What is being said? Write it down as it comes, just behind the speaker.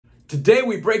Today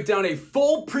we break down a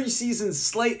full preseason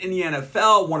slate in the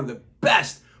NFL, one of the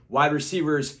best wide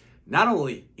receivers, not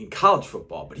only in college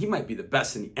football, but he might be the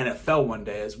best in the NFL one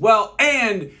day as well,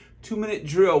 and 2-minute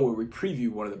drill where we preview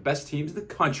one of the best teams in the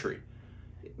country.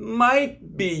 It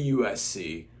might be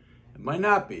USC, it might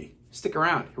not be. Stick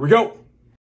around, here we go.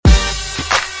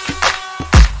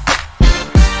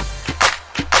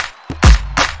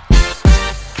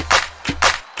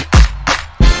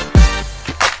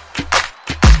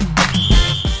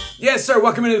 Yes, sir.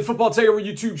 Welcome into the Football Takeover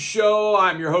YouTube show.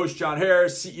 I'm your host, John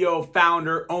Harris, CEO,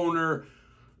 founder, owner,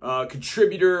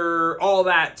 contributor, all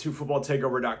that to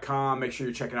footballtakeover.com. Make sure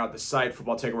you're checking out the site,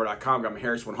 footballtakeover.com. Got my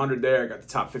Harris 100 there. Got the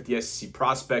top 50 SEC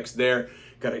prospects there.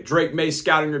 Got a Drake May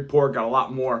scouting report. Got a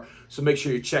lot more. So make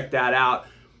sure you check that out.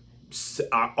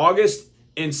 August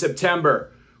and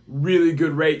September. Really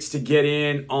good rates to get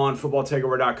in on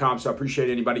footballtakeover.com, so I appreciate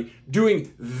anybody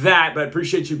doing that, but I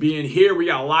appreciate you being here. We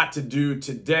got a lot to do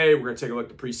today. We're going to take a look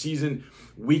at the preseason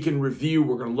weekend review.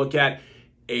 We're going to look at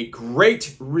a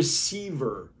great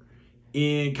receiver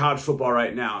in college football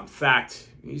right now. In fact,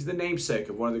 he's the namesake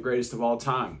of one of the greatest of all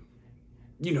time.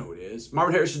 You know who it is.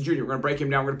 Marvin Harrison Jr. We're going to break him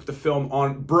down. We're going to put the film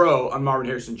on Marvin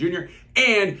Harrison Jr.,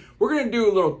 and we're going to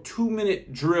do a little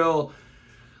 2-minute drill.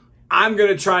 I'm going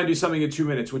to try and do something in 2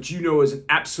 minutes, which you know is an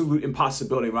absolute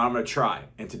impossibility, but I'm going to try.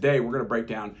 And today we're going to break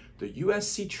down the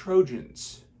USC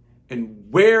Trojans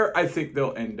and where I think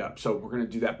they'll end up. So we're going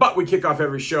to do that. But we kick off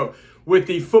every show with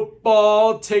the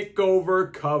Football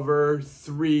Takeover Cover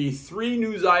 3. 3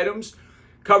 news items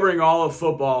covering all of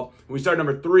football. We start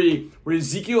number 3, where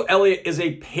Ezekiel Elliott is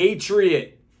a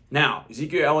Patriot. Now,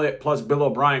 Ezekiel Elliott plus Bill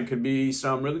O'Brien could be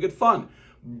some really good fun.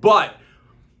 But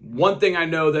one thing I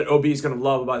know that OB is going to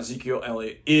love about Ezekiel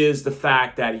Elliott is the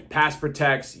fact that he pass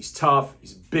protects, he's tough,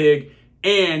 he's big,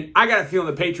 and I got a feeling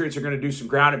the Patriots are going to do some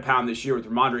ground and pound this year with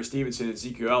Ramondre Stevenson and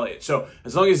Ezekiel Elliott. So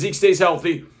as long as Zeke stays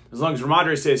healthy, as long as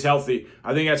Ramondre stays healthy,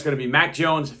 I think that's going to be Mac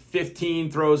Jones,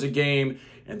 15 throws a game,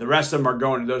 and the rest of them are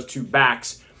going to those two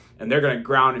backs, and they're going to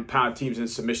ground and pound teams in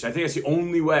submission. I think that's the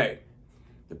only way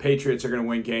the Patriots are going to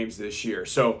win games this year.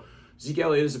 So Zeke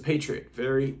Elliott is a Patriot.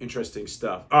 Very interesting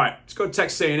stuff. All right, let's go to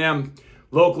Texas A&M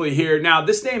locally here. Now,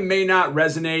 this name may not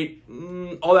resonate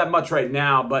all that much right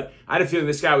now, but I had a feeling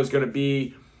this guy was going to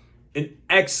be an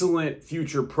excellent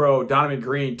future pro. Donovan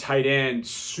Green, tight end,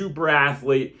 super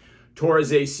athlete, tore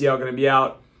his ACL, going to be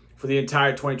out for the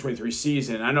entire 2023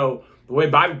 season. I know the way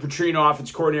Bobby Petrino,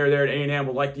 offense coordinator there at A&M,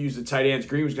 would like to use the tight ends.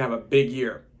 Green was going to have a big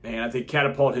year, and I think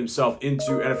catapult himself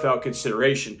into NFL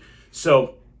consideration.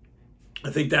 So I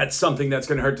think that's something that's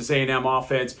going to hurt this A&M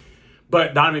offense.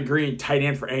 But Donovan Green, tight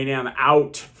end for A&M,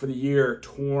 out for the year,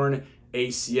 torn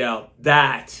ACL.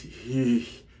 That's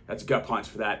a gut punch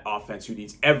for that offense who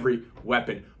needs every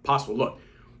weapon possible. Look,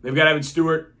 they've got Evan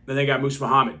Stewart, then they got Moose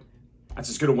Muhammad. That's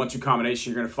as good a 1-2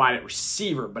 combination you're going to find at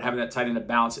receiver, but having that tight end to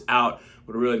balance it out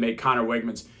would really make Connor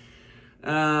Wegman's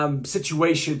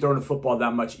situation throwing the football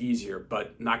that much easier,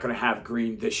 but not going to have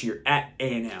Green this year at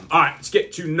A&M. All right, let's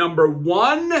get to number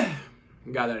 1. A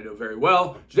guy that I know very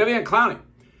well, Jadeveon Clowney,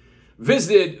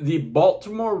 visited the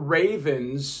Baltimore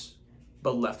Ravens,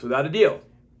 but left without a deal.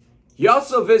 He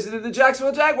also visited the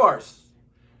Jacksonville Jaguars,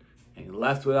 and he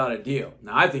left without a deal.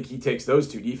 Now, I think he takes those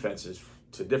two defenses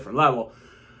to a different level.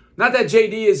 Not that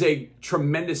JD is a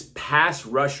tremendous pass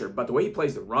rusher, but the way he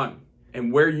plays the run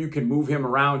and where you can move him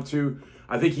around to,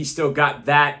 I think he's still got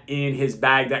that in his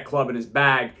bag, that club in his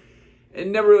bag. It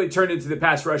never really turned into the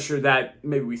pass rusher that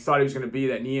maybe we thought he was going to be,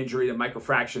 that knee injury, the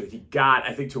microfracture that he got,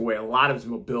 I think, took away a lot of his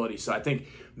mobility. So I think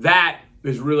that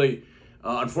is really,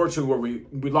 unfortunately, where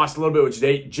we lost a little bit with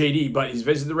JD, but he's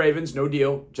visited the Ravens, no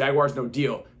deal. Jaguars, no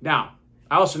deal. Now,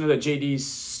 I also know that JD's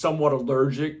somewhat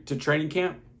allergic to training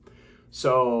camp.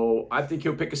 So I think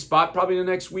he'll pick a spot probably in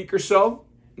the next week or so.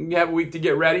 You have a week to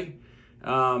get ready.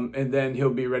 And then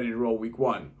he'll be ready to roll week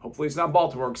 1. Hopefully it's not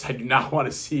Baltimore, because I do not want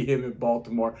to see him in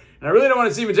Baltimore. And I really don't want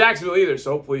to see him in Jacksonville either.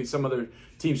 So hopefully some other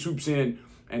team swoops in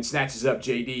and snatches up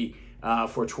JD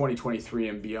for 2023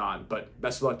 and beyond. But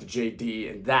best of luck to JD,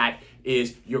 and that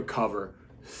is your cover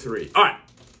 3. All right,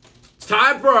 it's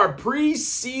time for our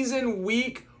preseason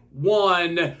week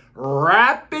 1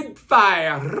 rapid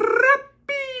fire.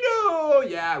 Rapido!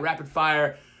 Yeah, rapid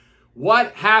fire.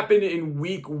 What happened in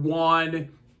week 1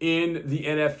 in the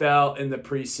NFL in the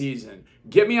preseason?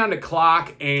 Get me on the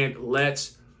clock and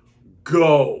let's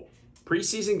go.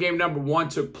 Preseason game number 1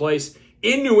 took place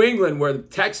in New England, where the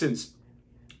Texans,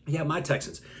 my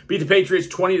Texans, beat the Patriots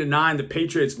 20-9. The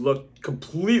Patriots looked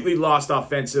completely lost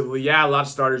offensively. Yeah, a lot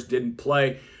of starters didn't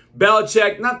play.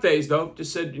 Belichick, not phased though,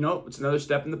 just said, it's another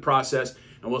step in the process,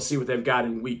 and we'll see what they've got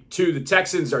in week 2. The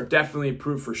Texans are definitely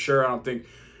improved for sure. I don't think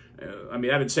I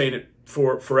mean, I've been saying it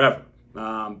for forever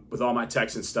with all my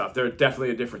Texans stuff. They're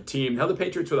definitely a different team. Held the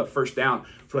Patriots with a first down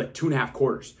for like 2.5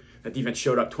 quarters. That defense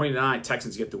showed up. 29,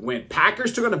 Texans get the win.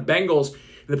 Packers took on the Bengals.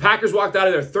 The Packers walked out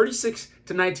of there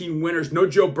 36-19 winners. No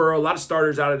Joe Burrow. A lot of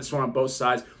starters out of this one on both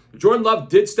sides. Jordan Love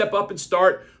did step up and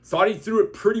start. Thought he threw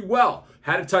it pretty well.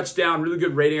 Had a touchdown, really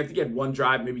good rating. I think he had one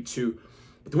drive, maybe two.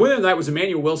 But the winner of the night was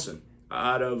Emmanuel Wilson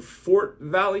out of Fort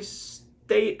Valley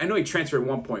State. I know he transferred at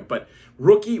one point, but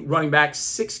rookie running back,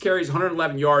 6 carries,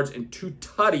 111 yards, and 2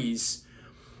 tutties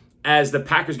as the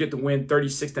Packers get the win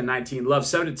 36-19. Love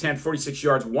 7-10, 46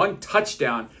 yards, 1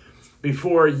 touchdown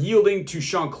before yielding to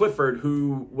Sean Clifford,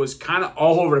 who was kind of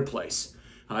all over the place.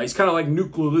 He's kind of like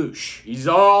Nuke Lelouch. He's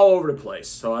all over the place.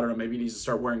 So I don't know, maybe he needs to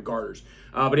start wearing garters.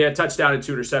 But he had a touchdown and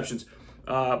 2 interceptions.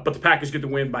 But the Packers get the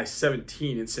win by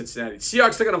 17 in Cincinnati.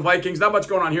 Seahawks taking on the Vikings. Not much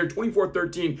going on here.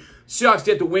 24-13. Seahawks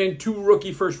get the win. 2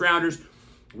 rookie first-rounders.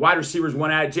 Wide receivers,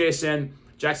 1 at JSN,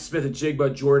 Jackson Smith and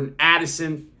Jigba, Jordan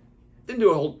Addison. Didn't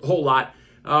do a whole lot.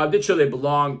 Did show they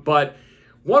belong. But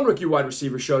one rookie wide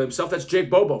receiver showed himself. That's Jake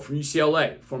Bobo from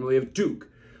UCLA, formerly of Duke.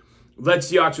 Led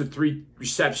Seahawks with 3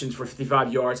 receptions for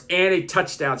 55 yards and a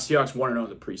touchdown. Seahawks 1-0 in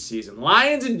the preseason.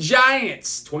 Lions and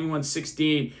Giants,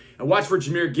 21-16. And watch for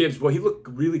Jahmyr Gibbs. Well, he looked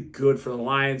really good for the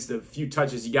Lions. The few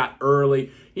touches he got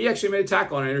early. He actually made a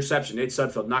tackle on an interception. Nate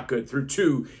Sudfeld, not good, threw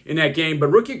 2 in that game. But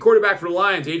rookie quarterback for the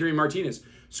Lions, Adrian Martinez,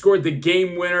 scored the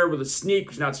game winner with a sneak,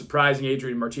 which is not surprising.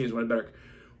 Adrian Martinez, one of the better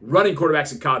running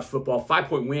quarterbacks in college football.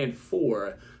 5-point win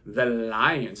for the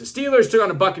Lions. The Steelers took on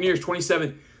the Buccaneers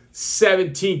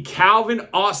 27-17. Calvin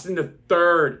Austin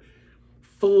III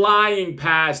flying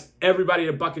past everybody in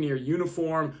a Buccaneer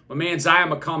uniform. My man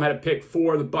Zion McCollum had a pick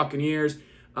for the Buccaneers.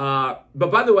 But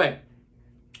by the way,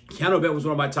 Keanu Benton was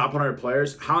one of my top 100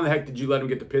 players. How in the heck did you let him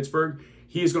get to Pittsburgh?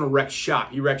 He is going to wreck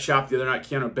shop. He wrecked shop the other night.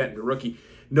 Keanu Benton, the rookie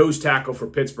nose tackle for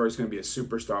Pittsburgh, is going to be a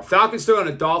superstar. Falcons still on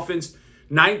the Dolphins,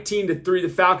 19-3. The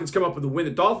Falcons come up with a win.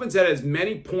 The Dolphins had as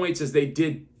many points as they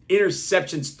did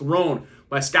interceptions thrown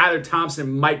by Skylar Thompson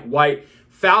and Mike White.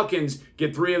 Falcons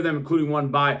get 3 of them, including one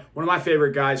by one of my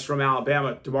favorite guys from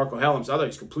Alabama, DeMarco Hellams. I thought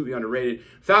he's completely underrated.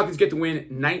 Falcons get the win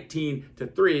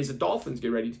 19-3 as the Dolphins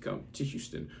get ready to come to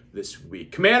Houston this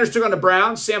week. Commanders took on the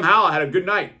Browns. Sam Howell had a good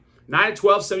night.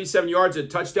 9-12, 77 yards, a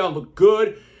touchdown. Looked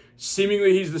good.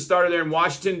 Seemingly he's the starter there in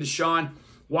Washington. Deshaun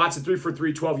Watson, 3 for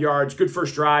 3, 12 yards. Good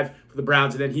first drive for the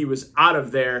Browns, and then he was out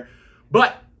of there.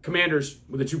 But Commanders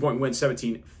with a 2-point win,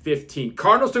 17-15.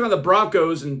 Cardinals took on the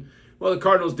Broncos, and well, the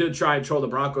Cardinals did try and troll the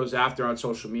Broncos after on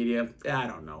social media. I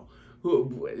don't know.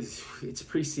 It's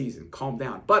preseason. Calm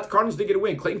down. But the Cardinals did get a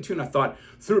win. Clayton Tune, I thought,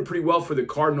 threw it pretty well for the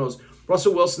Cardinals.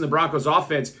 Russell Wilson, the Broncos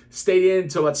offense, stayed in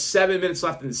until about 7 minutes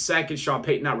left in the second. Sean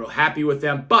Payton not real happy with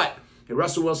them. But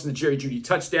Russell Wilson, the Jerry Jeudy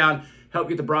touchdown, helped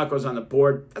get the Broncos on the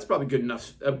board. That's probably a good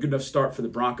enough start for the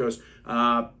Broncos.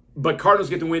 But Cardinals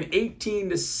get the win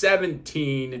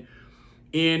 18-17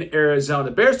 in Arizona.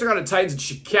 The Bears took on the Titans in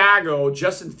Chicago.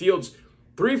 Justin Fields,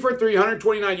 3 for 3,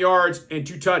 129 yards, and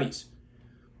 2 tutties.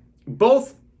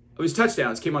 Both of his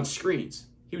touchdowns came on screens.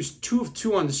 He was 2 of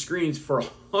 2 on the screens for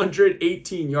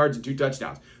 118 yards and 2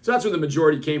 touchdowns. So that's where the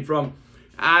majority came from.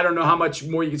 I don't know how much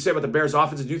more you can say about the Bears'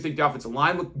 offense. I do think the offensive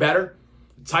line looked better.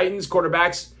 The Titans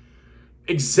quarterbacks,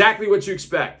 exactly what you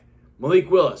expect.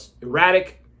 Malik Willis,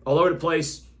 erratic, all over the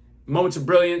place, moments of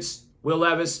brilliance. Will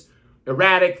Levis,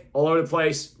 erratic, all over the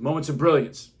place, moments of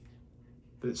brilliance.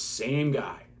 They're the same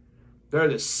guy. They're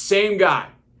the same guy.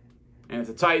 And if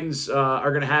the Titans are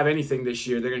going to have anything this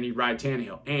year, they're going to need Ryan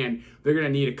Tannehill. And they're going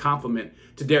to need a compliment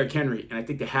to Derrick Henry. And I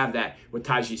think they have that with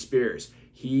Tyjae Spears.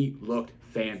 He looked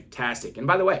fantastic. And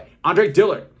by the way, Andre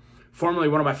Dillard, formerly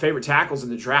one of my favorite tackles in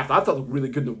the draft, I thought looked really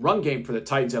good in the run game for the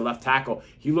Titans at left tackle.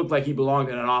 He looked like he belonged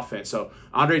in an offense. So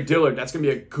Andre Dillard, that's going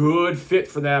to be a good fit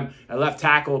for them at left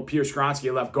tackle. Peter Skronsky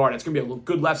at left guard. That's going to be a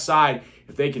good left side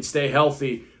if they can stay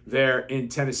healthy there in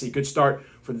Tennessee. Good start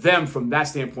for them from that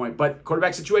standpoint. But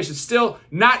quarterback situation still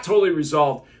not totally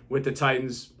resolved with the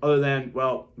Titans, other than,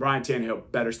 well, Ryan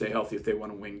Tannehill better stay healthy if they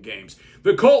want to win games.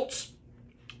 The Colts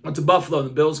went to Buffalo. The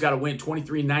Bills got a win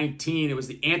 23-19. It was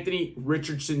the Anthony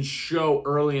Richardson show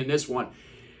early in this one.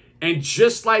 And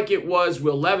just like it was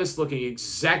Will Levis looking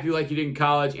exactly like he did in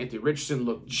college, Anthony Richardson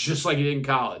looked just like he did in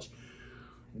college.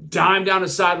 Dime down the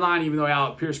sideline, even though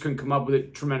Alec Pierce couldn't come up with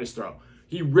it. Tremendous throw.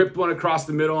 He ripped one across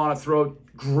the middle on a throw.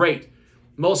 Great.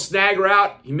 Most snag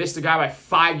route, he missed the guy by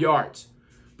 5 yards.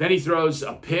 Then he throws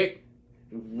a pick.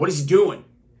 What is he doing?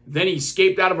 Then he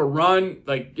escaped out of a run.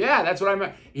 Like, yeah, that's what I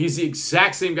meant. He's the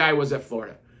exact same guy he was at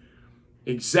Florida.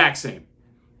 Exact same.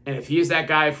 And if he is that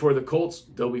guy for the Colts,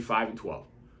 they'll be 5-12.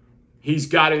 He's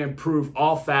got to improve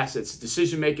all facets.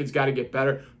 Decision-making's got to get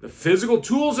better. The physical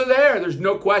tools are there. There's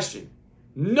no question.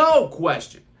 No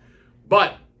question.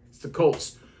 But it's the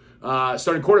Colts.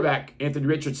 Starting quarterback, Anthony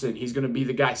Richardson. He's going to be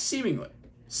the guy, seemingly.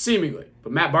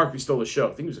 But Matt Barkley stole the show. I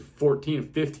think he was a 14 of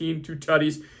 15, 2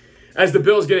 tutties. As the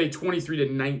Bills get a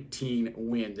 23-19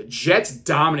 win. The Jets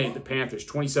dominated the Panthers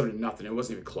 27-0. It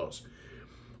wasn't even close.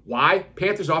 Why?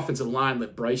 Panthers' offensive line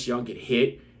let Bryce Young get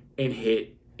hit and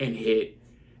hit and hit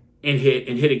and hit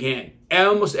and hit again.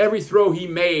 Almost every throw he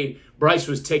made, Bryce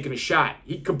was taking a shot.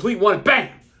 He'd complete one and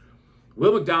bam!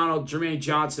 Will McDonald, Jermaine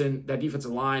Johnson, that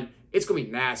defensive line, it's going to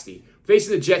be nasty.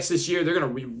 Facing the Jets this year, they're going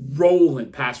to be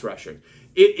rolling pass rushing.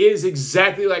 It is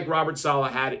exactly like Robert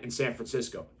Saleh had it in San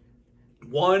Francisco.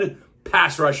 One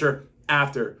pass rusher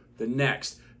after the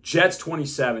next. Jets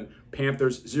 27,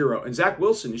 Panthers 0. And Zach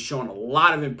Wilson is showing a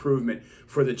lot of improvement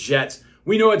for the Jets.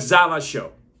 We know it's Zava's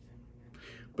show.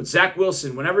 But Zach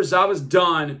Wilson, whenever Zava's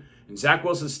done and Zach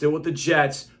Wilson's still with the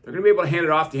Jets, they're going to be able to hand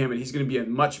it off to him, and he's going to be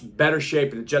in much better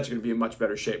shape, and the Jets are going to be in much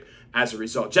better shape as a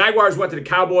result. Jaguars went to the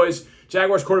Cowboys.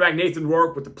 Jaguars quarterback Nathan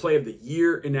Rourke with the play of the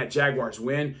year in that Jaguars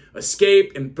win.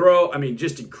 Escape and throw, I mean,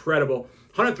 just incredible.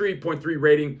 103.3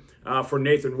 rating for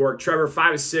Nathan Rourke. Trevor,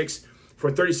 5 of 6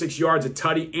 for 36 yards, a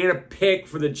tutty, and a pick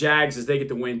for the Jags as they get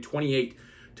the win,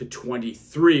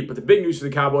 28-23. But the big news for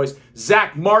the Cowboys,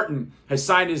 Zach Martin has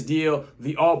signed his deal.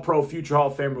 The All-Pro future Hall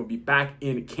of Famer will be back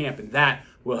in camp, and that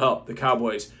will help the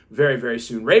Cowboys very, very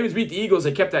soon. Ravens beat the Eagles.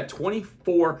 They kept that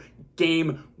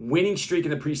 24-game winning streak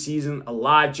in the preseason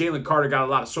alive. Jalen Carter got a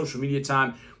lot of social media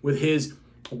time with his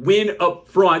win up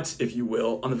front, if you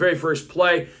will, on the very first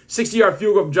play. 60-yard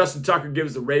field goal from Justin Tucker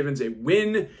gives the Ravens a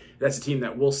win. That's a team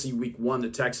that we'll see week 1, the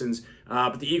Texans.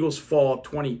 But the Eagles fall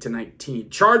 20-19.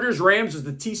 Chargers-Rams was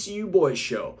the TCU boys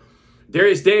show.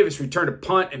 Darius Davis returned a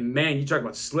punt, and man, you talk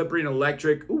about slippery and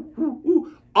electric.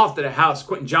 Off to the house.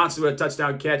 Quentin Johnson with a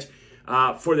touchdown catch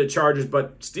for the Chargers.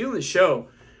 But stealing the show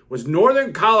was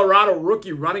Northern Colorado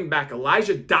rookie running back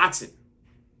Elijah Dotson.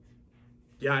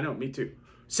 Yeah, I know, me too.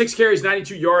 6 carries,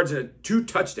 92 yards, and 2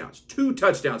 touchdowns. 2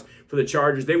 touchdowns for the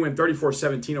Chargers. They win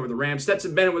 34-17 over the Rams.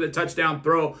 Stetson Bennett with a touchdown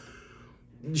throw.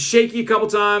 Shaky a couple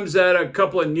times at a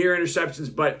couple of near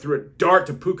interceptions, but threw a dart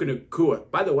to Puka Nacua.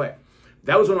 By the way,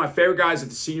 that was one of my favorite guys at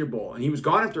the Senior Bowl, and he was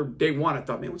gone after day 1. I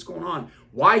thought, man, what's going on?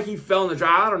 Why he fell in the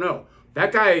draft, I don't know.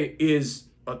 That guy he's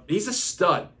a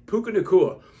stud. Puka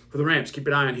Nacua for the Rams. Keep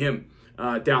an eye on him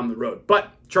down the road.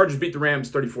 But Chargers beat the Rams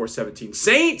 34-17.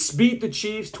 Saints beat the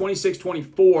Chiefs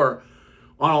 26-24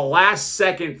 on a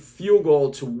last-second field goal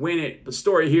to win it. The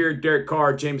story here, Derek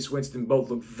Carr, Jameis Winston both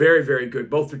look very, very good.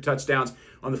 Both threw touchdowns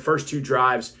on the first 2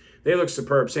 drives. They look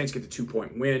superb. Saints get the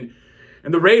 2-point win.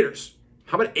 And the Raiders,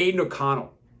 how about Aiden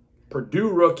O'Connell? Purdue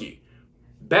rookie.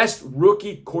 Best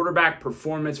rookie quarterback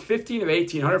performance. 15 of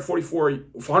 18,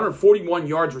 141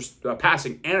 yards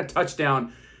passing, and a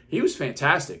touchdown. He was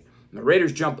fantastic. And the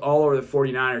Raiders jumped all over the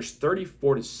 49ers,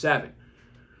 34-7.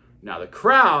 Now, the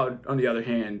crowd, on the other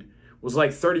hand, was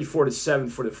like 34-7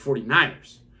 for the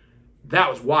 49ers. That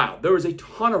was wild. There was a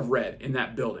ton of red in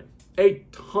that building. A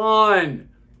ton.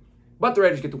 But the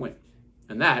Raiders get the win.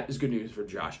 And that is good news for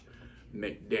Josh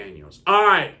McDaniels. All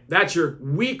right, that's your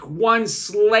week 1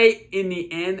 slate in the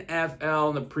NFL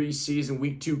in the preseason.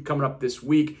 Week 2 coming up this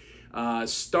week,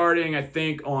 starting, I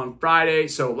think, on Friday.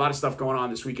 So a lot of stuff going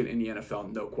on this weekend in the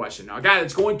NFL, no question. Now, a guy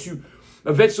that's going to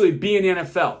eventually be in the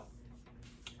NFL,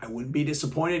 I wouldn't be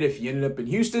disappointed if he ended up in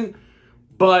Houston,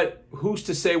 but who's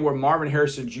to say where Marvin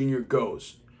Harrison Jr.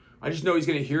 goes? I just know he's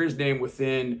going to hear his name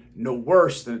within no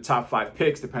worse than the top 5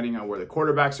 picks, depending on where the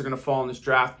quarterbacks are going to fall in this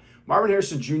draft. Marvin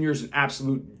Harrison Jr. is an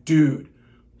absolute dude.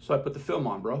 So I put the film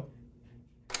on, bro.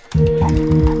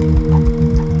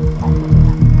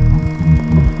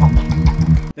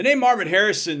 The name Marvin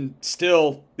Harrison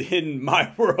still in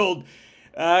my world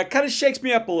kind of shakes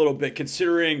me up a little bit,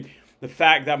 considering the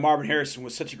fact that Marvin Harrison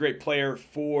was such a great player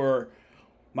for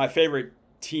my favorite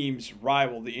team's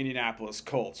rival, the Indianapolis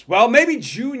Colts. Well, maybe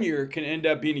Junior can end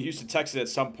up being a Houston Texan at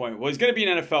some point. Well, he's going to be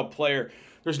an NFL player.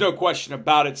 There's no question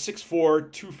about it.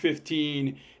 6'4",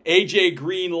 215. A.J.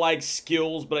 Green-like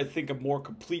skills, but I think a more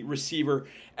complete receiver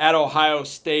at Ohio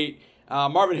State.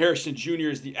 Marvin Harrison Jr.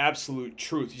 is the absolute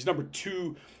truth. He's number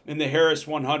 2 in the Harris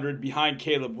 100 behind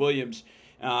Caleb Williams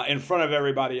in front of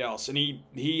everybody else. And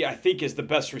he I think, is the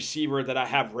best receiver that I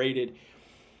have rated.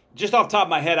 Just off the top of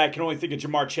my head, I can only think of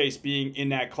Jamar Chase being in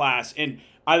that class. And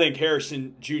I think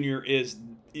Harrison Jr. is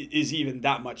even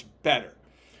that much better.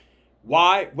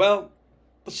 Why? Well,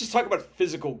 let's just talk about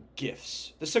physical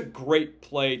gifts. This is a great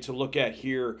play to look at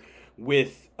here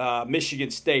with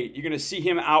Michigan State. You're going to see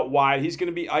him out wide. He's going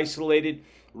to be isolated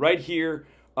right here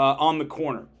on the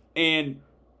corner. And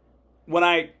when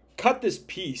I cut this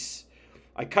piece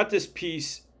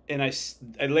and I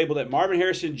labeled it Marvin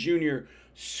Harrison Jr.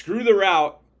 Screw the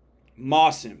route,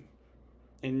 moss him.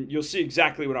 And you'll see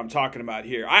exactly what I'm talking about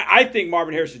here. I think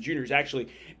Marvin Harrison Jr. is actually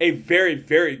a very,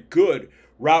 very good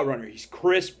route runner. He's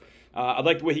crisp. I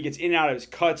like the way he gets in and out of his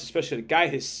cuts, especially a guy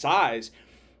his size.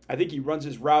 I think he runs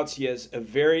his routes. He has a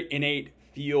very innate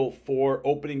feel for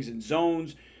openings and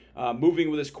zones, moving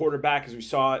with his quarterback as we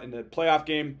saw in the playoff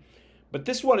game. But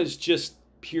this one is just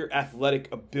pure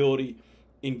athletic ability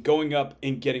in going up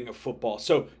and getting a football.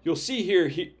 So you'll see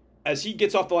here, as he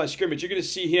gets off the line of scrimmage, you're going to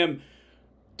see him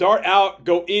dart out,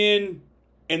 go in,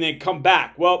 and then come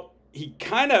back. Well, he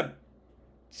kind of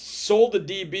sold the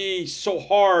DB so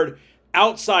hard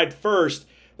outside first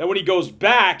that when he goes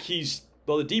back, the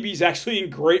DB's actually in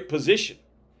great position.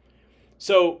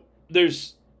 So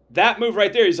there's that move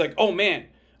right there. He's like, oh man,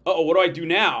 what do I do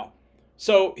now?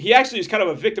 So he actually is kind of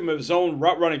a victim of his own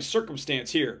route running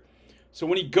circumstance here. So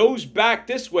when he goes back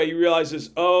this way, he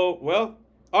realizes, oh, well,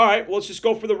 all right, well, let's just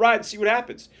go for the ride and see what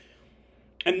happens.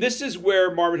 And this is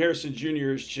where Marvin Harrison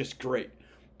Jr. is just great,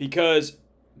 because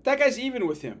that guy's even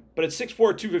with him. But at 6'4",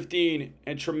 215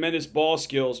 and tremendous ball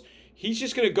skills, he's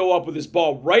just going to go up with his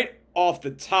ball right off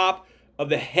the top of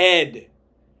the head.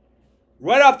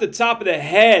 Right off the top of the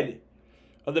head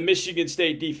of the Michigan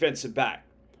State defensive back.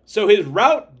 So his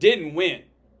route didn't win.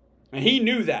 And he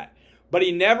knew that. But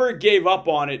he never gave up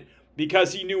on it,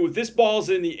 because he knew if this ball's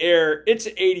in the air, it's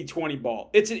an 80-20 ball.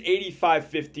 It's an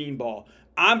 85-15 ball.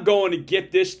 I'm going to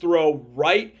get this throw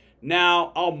right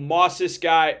now. I'll moss this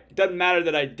guy. It doesn't matter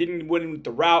that I didn't win with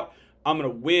the route. I'm going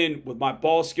to win with my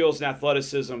ball skills and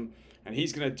athleticism. And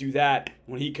he's going to do that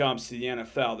when he comes to the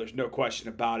NFL. There's no question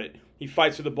about it. He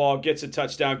fights for the ball, gets a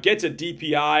touchdown, gets a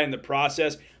DPI in the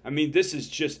process. I mean, this is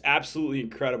just absolutely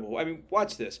incredible. I mean,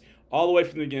 watch this. All the way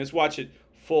from the beginning. Let's watch it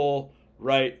full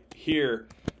right here.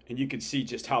 And you can see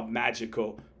just how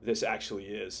magical this actually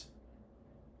is.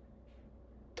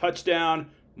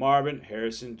 Touchdown, Marvin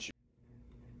Harrison Jr.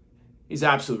 He's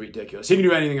absolutely ridiculous. He can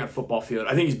do anything on a football field.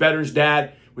 I think he's better than his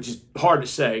dad, which is hard to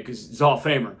say because he's a Hall of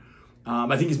Famer.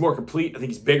 I think he's more complete. I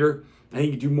think he's bigger. I think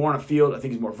he can do more on a field. I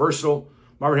think he's more versatile.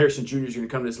 Marvin Harrison Jr. is going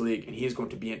to come to this league, and he is going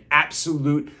to be an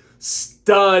absolute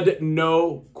stud,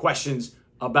 no questions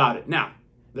about it. Now,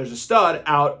 there's a stud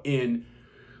out in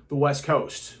the West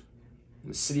Coast, in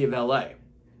the city of L.A.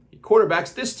 He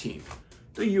quarterbacks this team,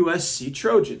 the USC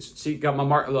Trojans. See, got my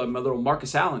little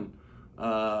Marcus Allen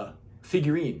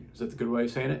figurine. Is that the good way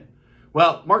of saying it?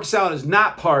 Well, Marcus Allen is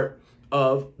not part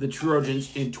of the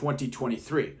Trojans in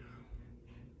 2023.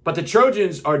 But the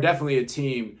Trojans are definitely a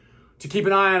team to keep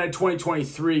an eye on in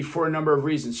 2023 for a number of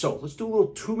reasons. So let's do a little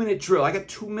 2-minute drill. I got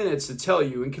 2 minutes to tell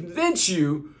you and convince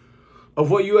you of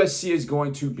what USC is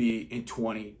going to be in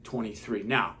 2023.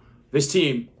 Now, this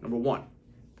team, number one,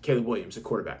 Caleb Williams, a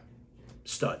quarterback.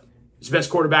 Stud. He's the best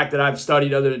quarterback that I've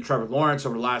studied other than Trevor Lawrence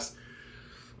over the last,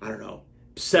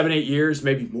 7-8 years,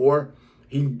 maybe more.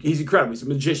 He's incredible. He's a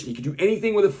magician. He can do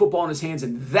anything with a football in his hands,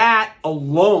 and that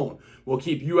alone will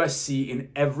keep USC in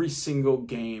every single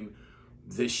game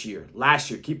this year. Last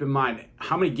year, keep in mind,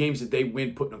 how many games did they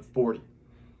win putting up 40?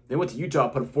 They went to Utah,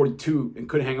 put up 42, and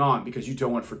couldn't hang on because Utah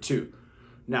went for 2.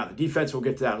 Now, the defense, we'll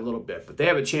get to that in a little bit, but they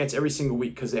have a chance every single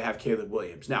week because they have Caleb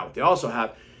Williams. Now, what they also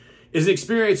have is an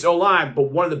experienced O-line,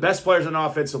 but one of the best players on the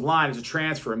offensive line is a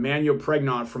transfer, Emmanuel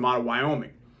Pregnon from out of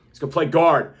Wyoming. He's going to play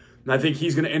guard, and I think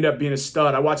he's going to end up being a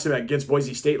stud. I watched him against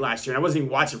Boise State last year, and I wasn't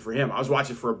even watching for him. I was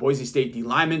watching for a Boise State D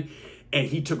lineman, and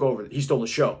he took over. He stole the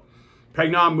show.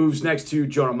 Pregnon moves next to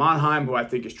Jonah Monheim, who I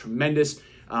think is tremendous.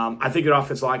 I think that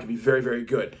offensive line can be very, very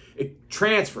good. It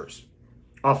transfers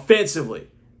offensively.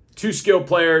 2 skilled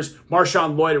players,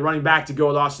 Marshawn Lloyd at running back to go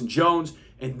with Austin Jones,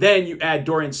 and then you add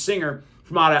Dorian Singer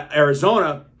from out of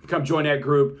Arizona to come join that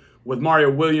group with Mario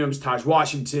Williams, Taj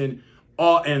Washington,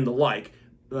 and the like.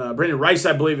 Brandon Rice,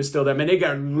 I believe, is still there. Man, they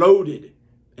got loaded.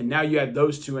 And now you add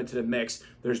those two into the mix.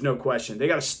 There's no question. They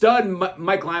got a stud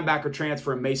Mike linebacker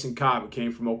transfer in Mason Cobb, who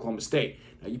came from Oklahoma State.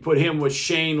 Now, you put him with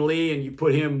Shane Lee and you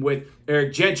put him with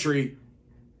Eric Gentry,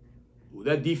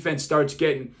 that defense starts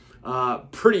getting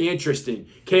pretty interesting.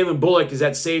 Kalen Bullock is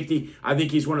at safety. I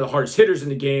think he's one of the hardest hitters in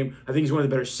the game. I think he's one of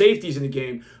the better safeties in the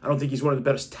game. I don't think he's one of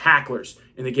the best tacklers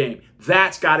in the game.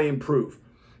 That's got to improve.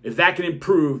 If that can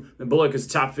improve, then Bullock is a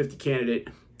top 50 candidate,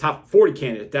 top 40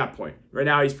 candidate at that point. Right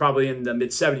now, he's probably in the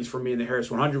mid-70s for me in the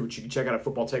Harris 100, which you can check out at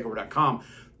footballtakeover.com.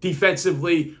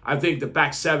 Defensively, I think the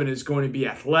back seven is going to be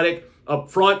athletic.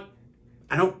 Up front,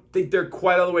 I don't think they're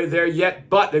quite all the way there yet,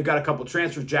 but they've got a couple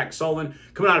transfers. Jack Sullivan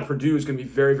coming out of Purdue is going to be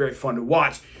very, very fun to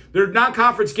watch. Their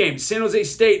non-conference games, San Jose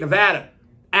State, Nevada,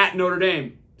 at Notre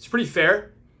Dame. It's pretty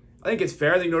fair. I think it's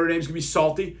fair. I think Notre Dame's going to be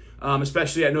salty,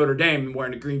 especially at Notre Dame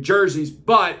wearing the green jerseys,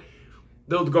 but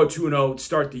they'll go 2-0 to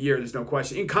start the year. There's no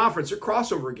question. In conference, they're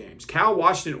crossover games. Cal,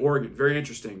 Washington, Oregon. Very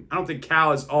interesting. I don't think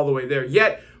Cal is all the way there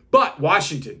yet, but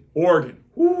Washington, Oregon,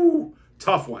 whoo,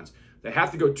 tough ones. They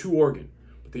have to go to Oregon,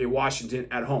 but they get Washington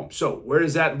at home. So where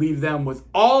does that leave them? With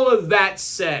all of that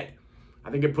said, I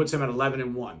think it puts them at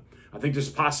 11-1. I think there's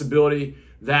a possibility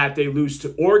that they lose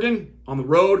to Oregon on the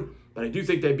road, but I do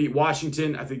think they beat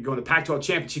Washington. I think going to the Pac-12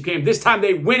 championship game. This time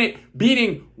they win it,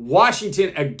 beating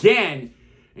Washington again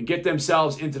and get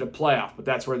themselves into the playoff. But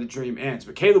that's where the dream ends.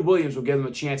 But Caleb Williams will give them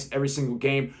a chance every single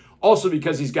game, also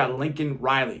because he's got Lincoln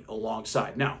Riley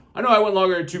alongside. Now, I know I went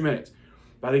longer than 2 minutes,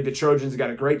 but I think the Trojans got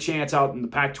a great chance out in the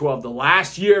Pac-12, the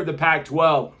last year of the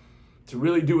Pac-12, to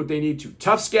really do what they need to.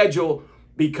 Tough schedule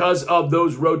because of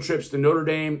those road trips to Notre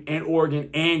Dame and Oregon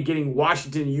and getting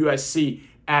Washington and USC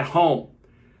at home.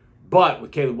 But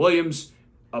with Caleb Williams,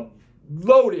 a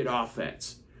loaded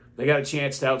offense, they got a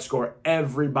chance to outscore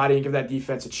everybody and give that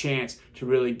defense a chance to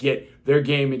really get their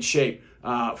game in shape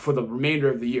for the remainder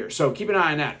of the year. So keep an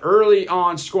eye on that. Early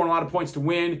on, scoring a lot of points to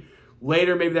win.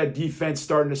 Later, maybe that defense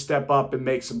starting to step up and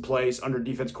make some plays under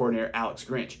defense coordinator Alex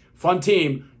Grinch. Fun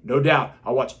team, no doubt.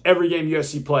 I watch every game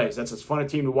USC plays. That's as fun a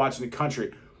team to watch in the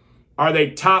country. Are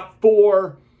they top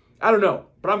 4? I don't know.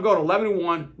 But I'm going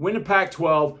 11-1, win the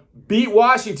Pac-12, beat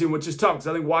Washington, which is tough because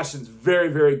I think Washington's very,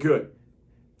 very good.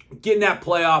 Get in that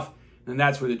playoff, and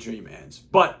that's where the dream ends.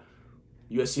 But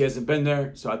USC hasn't been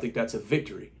there, so I think that's a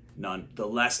victory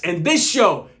nonetheless. And this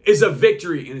show is a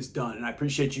victory, and it's done. And I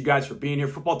appreciate you guys for being here.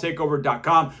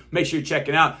 FootballTakeover.com. Make sure you check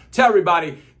it out. Tell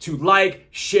everybody to like,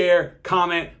 share,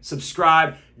 comment,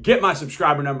 subscribe. Get my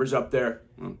subscriber numbers up there.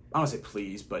 I don't want to say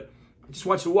please, but I just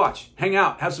want you to watch, hang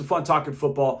out, have some fun talking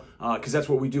football, because that's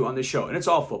what we do on this show. And it's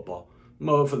all football,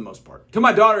 for the most part. Till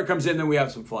my daughter comes in, then we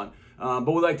have some fun. But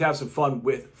we like to have some fun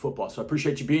with football. So I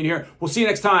appreciate you being here. We'll see you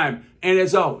next time. And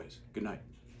as always, good night.